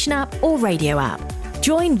favourite station app or radio app.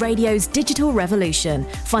 Join radio's digital revolution.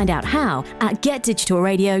 Find out how at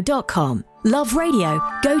getdigitalradio.com. Love radio,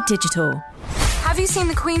 go digital. Have you seen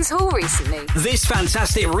the Queen's Hall recently? This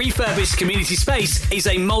fantastic refurbished community space is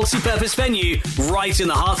a multi-purpose venue right in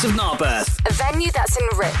the heart of Narberth. A venue that's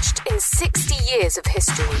enriched in 60 years of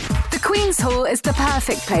history. The Queen's Hall is the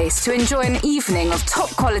perfect place to enjoy an evening of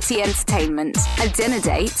top-quality entertainment, a dinner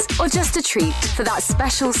date, or just a treat for that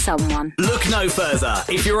special someone. Look no further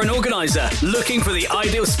if you're an organiser looking for the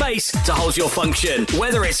ideal space to hold your function,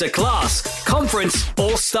 whether it's a class, conference,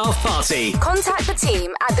 or staff party. Contact the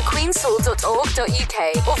team at thequeenshall.org.uk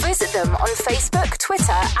or visit them on Facebook,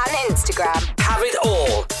 Twitter and Instagram. Have it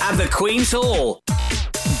all at the Queen's Hall.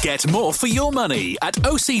 Get more for your money at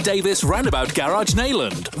OC Davis Roundabout Garage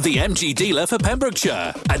Neyland, the MG dealer for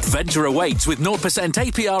Pembrokeshire. Adventure awaits with 0%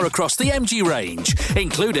 APR across the MG range,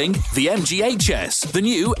 including the MG HS, the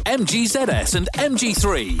new MG ZS and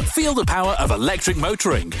MG3. Feel the power of electric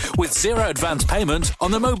motoring with zero advance payment on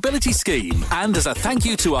the mobility scheme. And as a thank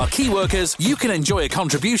you to our key workers, you can enjoy a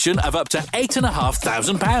contribution of up to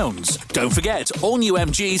 £8,500. Don't forget, all new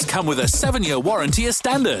MGs come with a 7-year warranty as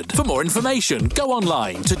standard. For more information, go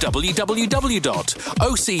online to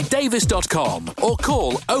www.ocdavis.com or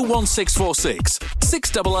call 01646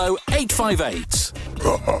 600 858.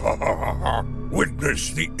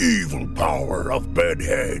 Witness the evil power of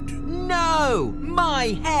Bedhead. No!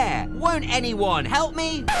 My hair! Won't anyone help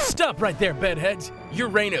me? Stop right there, Bedheads. Your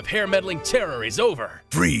reign of hair-meddling terror is over.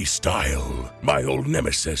 Freestyle, my old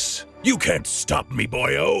nemesis. You can't stop me,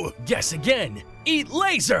 boyo. Guess again. Eat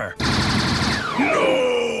laser!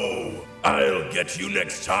 No! I'll get you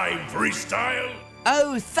next time, Freestyle.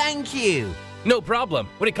 Oh, thank you. No problem.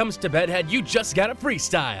 When it comes to Bedhead, you just gotta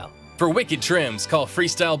freestyle. For wicked trims, call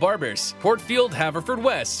Freestyle Barbers, Portfield,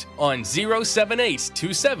 Haverfordwest, on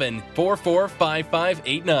 07827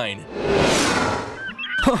 445589.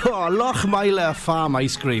 Oh, Lochmeyler Farm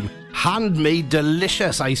Ice Cream. Handmade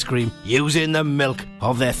delicious ice cream using the milk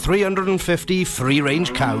of their 350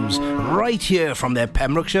 free-range cows right here from their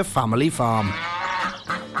Pembrokeshire family farm.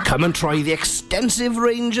 Come and try the extensive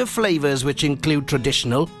range of flavours which include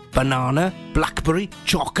traditional, banana, blackberry,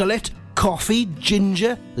 chocolate, coffee,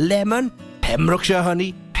 ginger, lemon, Pembrokeshire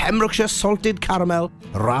honey, Pembrokeshire salted caramel,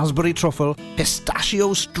 raspberry truffle,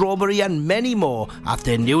 pistachio, strawberry and many more at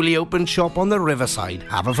their newly opened shop on the Riverside,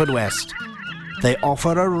 Haverfordwest. They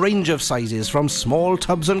offer a range of sizes from small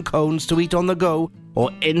tubs and cones to eat on the go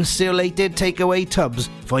or insulated takeaway tubs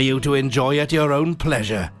for you to enjoy at your own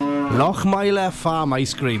pleasure. Lochmeyler Farm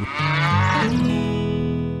Ice Cream.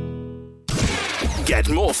 Get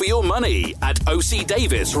more for your money at OC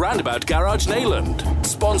Davis Roundabout Garage Neyland,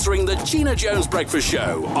 sponsoring the Gina Jones Breakfast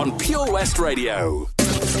Show on Pure West Radio.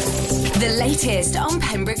 The latest on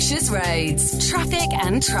Pembrokeshire's roads, traffic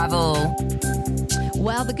and travel.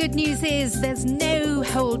 Well, the good news is there's no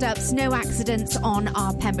hold-ups, no accidents on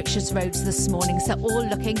our Pembrokeshire's roads this morning, so all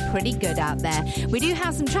looking pretty good out there. We do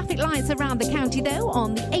have some traffic lights around the county, though,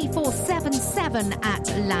 on the A477 at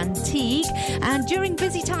Lantigue, and during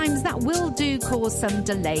busy times that will do cause some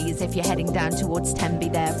delays if you're heading down towards Tenby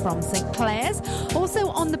there from St Clair's. Also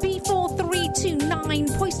on the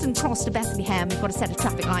B4329 Poyston Cross to Bethlehem, we've got a set of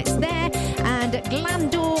traffic lights there, and at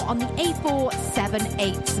Glandore on the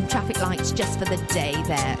A478, some traffic lights just for the day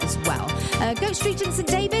there as well. Goat Street in St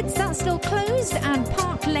David's, that's still closed, and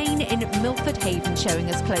Park Lane in Milford Haven showing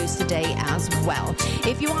us closed today as well.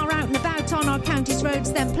 If you are out and about on our county's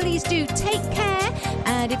roads, then please do take care,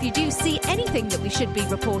 and if you do see anything that we should be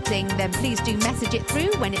reporting, then please do message it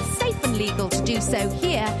through when it's safe and legal to do so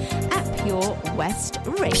here at Pure West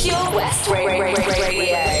Radio. Pure West Radio.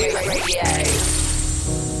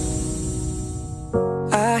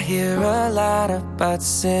 I hear a lot about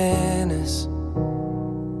sinners.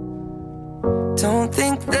 Don't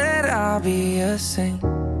think that I'll be a saint, but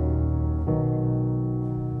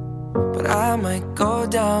I might go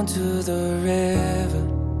down to the river.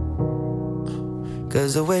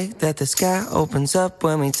 'Cause the way that the sky opens up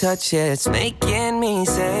when we touch it, it's making me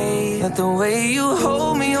say that the way you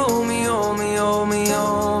hold me, hold me, hold me, hold me,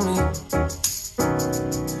 hold me,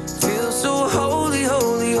 feels so holy,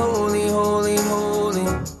 holy, holy, holy, holy.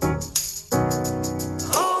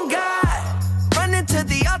 Oh God, running to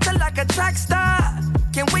the altar like a track star.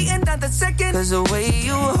 Can't wait another second. 'Cause the way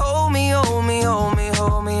you hold me, hold me, hold me,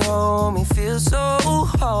 hold me, hold me, feels so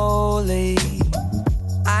holy.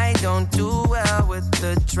 I don't do well with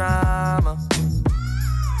the drama,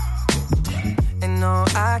 and no,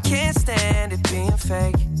 I can't stand it being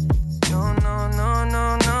fake. No, no, no,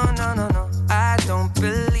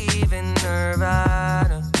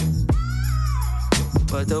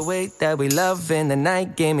 way that we love in the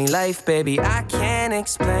night gave me life, baby. I can't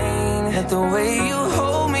explain it. The way you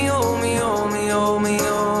hold me, hold me, hold me, hold me,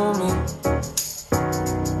 hold me.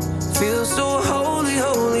 Feel so holy,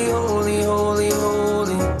 holy, holy, holy,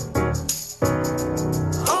 holy.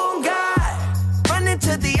 Oh God, running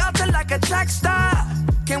to the altar like a track star.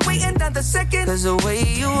 Can't wait another second. Cause the way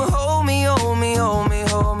you hold me, hold me, hold me,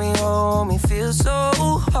 hold me, hold me. Feel so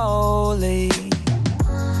holy.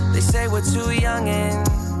 They say we're too young and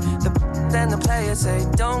then the players say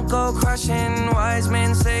don't go crushing. Wise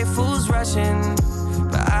men say fools rushing,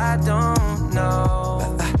 but I don't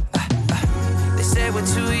know. They say we're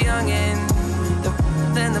too young and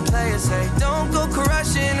then the players say don't go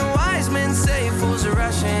crushing. Wise men say fools are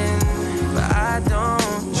rushing, but I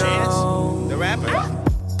don't know. Chance, the rapper.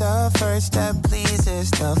 The first step pleases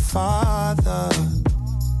the Father.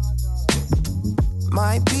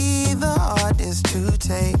 Might be the hardest to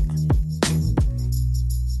take,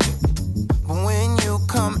 but when you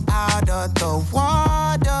come out of the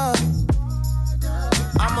water,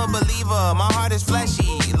 I'm a believer, my heart is fleshy.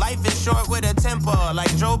 Life is short with a temper,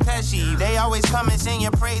 like Joe Pesci. They always come and sing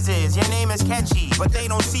your praises, your name is catchy, but they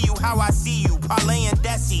don't see you how I see you. Parlay and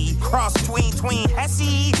Desi, cross tween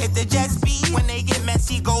Hesse. Hit the jet speed, when they get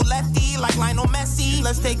messy, go lefty like Lionel Messi.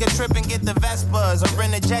 Let's take a trip and get the Vespas or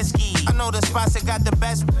rent a jet ski. I know the spots that got the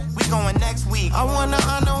best, we going next week. I wanna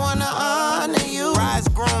honor you. Rise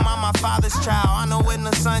groom, I'm my father's child. I know when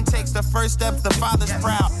the son takes the first step, the father's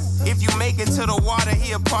proud. If you make it to the water,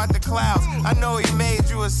 he'll part the clouds. I know he made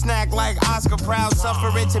you a snack like Oscar Proud.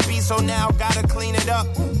 Suffer it to be, so now gotta clean it up.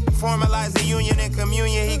 Formalize the union and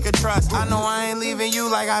communion he could trust. I know I ain't leaving you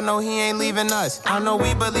like I know he ain't leaving us. I know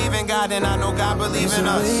we believe in God and I know God believes in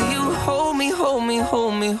us. You hold me, hold me,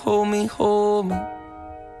 hold me, hold me, hold me.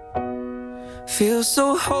 Feel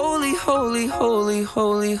so holy, holy, holy,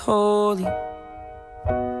 holy, holy.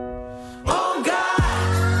 Oh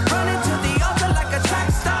God, running to the altar like a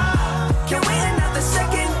track star. Can't wait another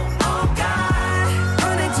second. Oh God,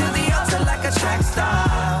 running to the altar like a track star.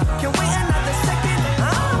 Can't wait another second.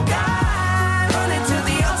 Oh God, running to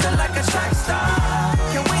the altar like a track star.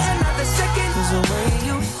 Can't wait another second. 'Cause the way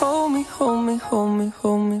you hold me, hold me, hold me,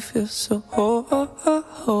 hold me, feel so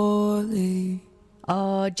holy.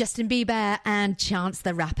 Oh, Justin Bieber and Chance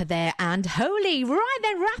the Rapper there, and Holy. Right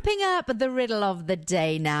then, wrapping up the riddle of the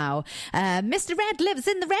day now. Mr. Red lives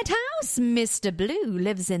in the red house. Mr. Blue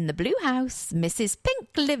lives in the blue house. Mrs. Pink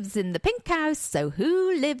lives in the pink house. So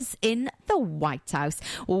who lives in the White House?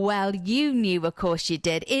 Well, you knew, of course you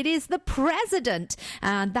did. It is the president,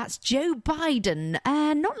 and that's Joe Biden.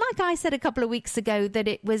 Not like I said a couple of weeks ago that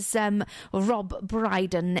it was Rob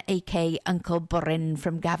Brydon, a.k.a. Uncle Bryn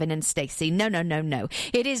from Gavin and Stacey. No.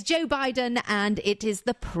 It is Joe Biden and it is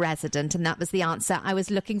the president. And that was the answer I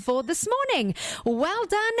was looking for this morning. Well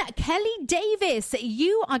done, Kelly Davis.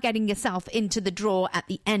 You are getting yourself into the draw at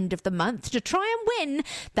the end of the month to try and win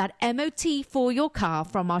that MOT for your car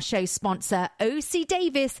from our show sponsor, OC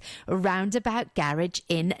Davis Roundabout Garage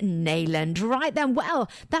in Neyland. Right then, well,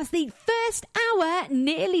 that's the first hour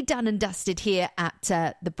nearly done and dusted here at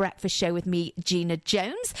The Breakfast Show with me, Gina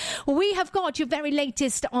Jones. We have got your very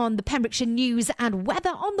latest on the Pembrokeshire news and weather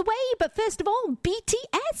on the way, but first of all,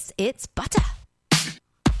 BTS, it's Butter.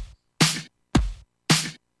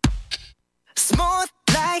 Smooth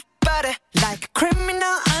like butter, like a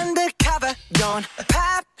criminal undercover. Don't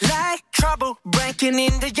pop like trouble, breaking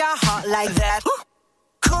into your heart like that.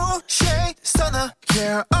 Cool shade stunner,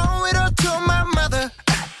 yeah, owe it all to my mother.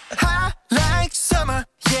 High like summer,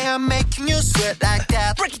 yeah, I'm making you sweat like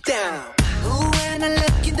that. Break it down. Ooh, when I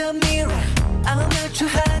look in the mirror, I'm not too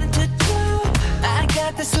hard to do. I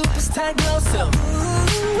got the superstar glow, so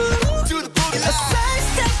ooh, do the boogie. A side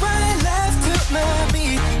step right left to my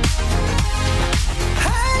beat. I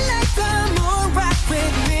like the moon rock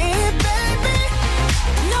with me, baby.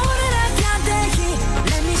 Know that I got that heat.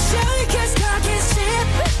 Let me show you, 'cause talk is cheap.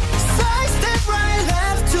 Side step right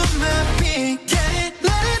left to my beat. Get it,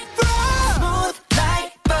 let it roll. Smooth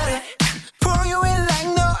like butter, pour you in like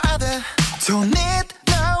no other. Don't need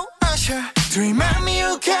no usher to remind me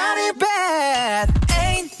you got it bad.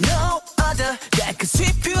 Ain't no other that can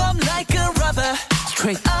sweep you up like a rubber.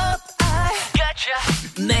 Straight up, I gotcha,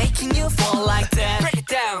 making you fall like that. Break it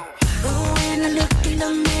down. Ooh, when I look in the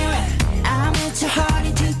mirror, I'm at your heart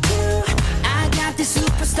into two. I got the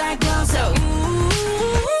superstar glow, so ooh,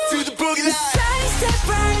 do the boogie. The side step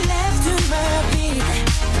right left to my beat.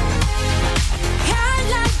 I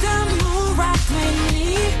like the moon rock with me,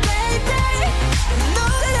 baby.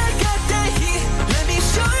 Know that I got that heat. Let me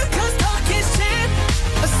show you, 'cause talk is cheap.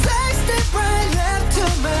 A side step right left to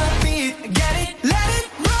my beat. Get it, let it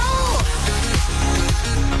roll.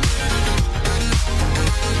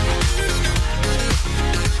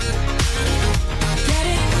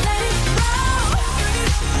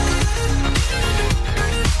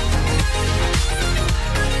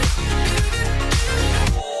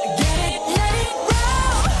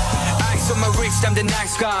 I'm the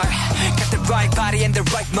nice guy. Got the right body and the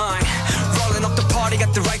right mind. Rolling up the party,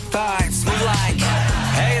 got the right vibes. Move like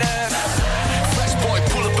haters. Fresh boy,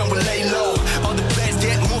 pull up and we lay low. All the players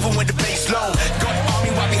get moving with the bass low. Got the army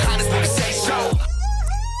right behind us when we say so.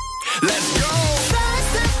 Let's go. Right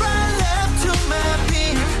step right left to my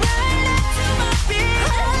beat. Right left to my beat.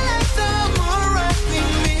 I like the moon right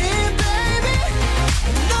with me, baby.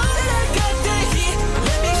 Know that I got the heat.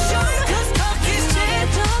 Let me show you 'cause talk is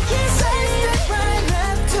cheap. Right step right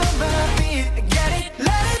left to my beat. Get it,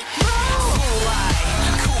 let it roll. Cool light,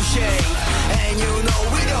 cool shade, and you know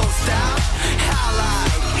we don't stop.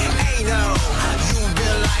 Highlight, ain't no. You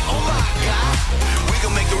been like, oh my God. We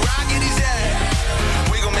gon' make the rocket his head.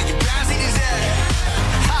 We gon' make it bounce in his head.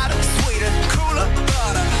 Hotter, sweeter, cooler,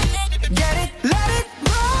 butter. Get it, let it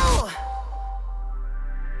roll.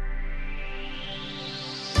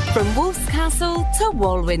 From Wolf's Castle to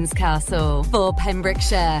Walwyn's Castle for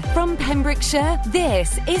Pembrokeshire. From Pembrokeshire,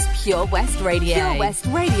 this is Pure West Radio. Pure West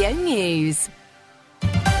Radio News.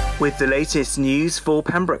 With the latest news for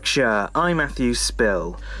Pembrokeshire, I'm Matthew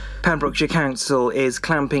Spill. Pembrokeshire Council is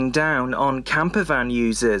clamping down on campervan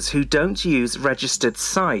users who don't use registered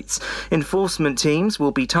sites. Enforcement teams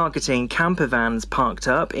will be targeting campervans parked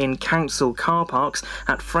up in council car parks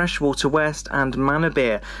at Freshwater West and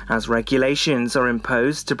Manorbier as regulations are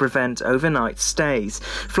imposed to prevent overnight stays.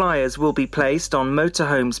 Flyers will be placed on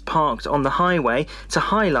motorhomes parked on the highway to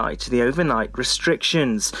highlight the overnight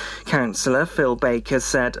restrictions. Councillor Phil Baker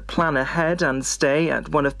said, "Plan ahead and stay at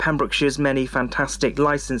one of Pembrokeshire's many fantastic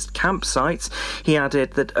licensed campsites." He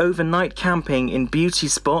added that overnight camping in beauty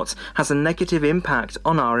spots has a negative impact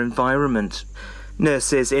on our environment.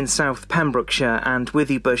 Nurses in South Pembrokeshire and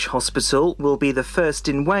Withybush Hospital will be the first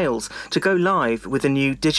in Wales to go live with a new digital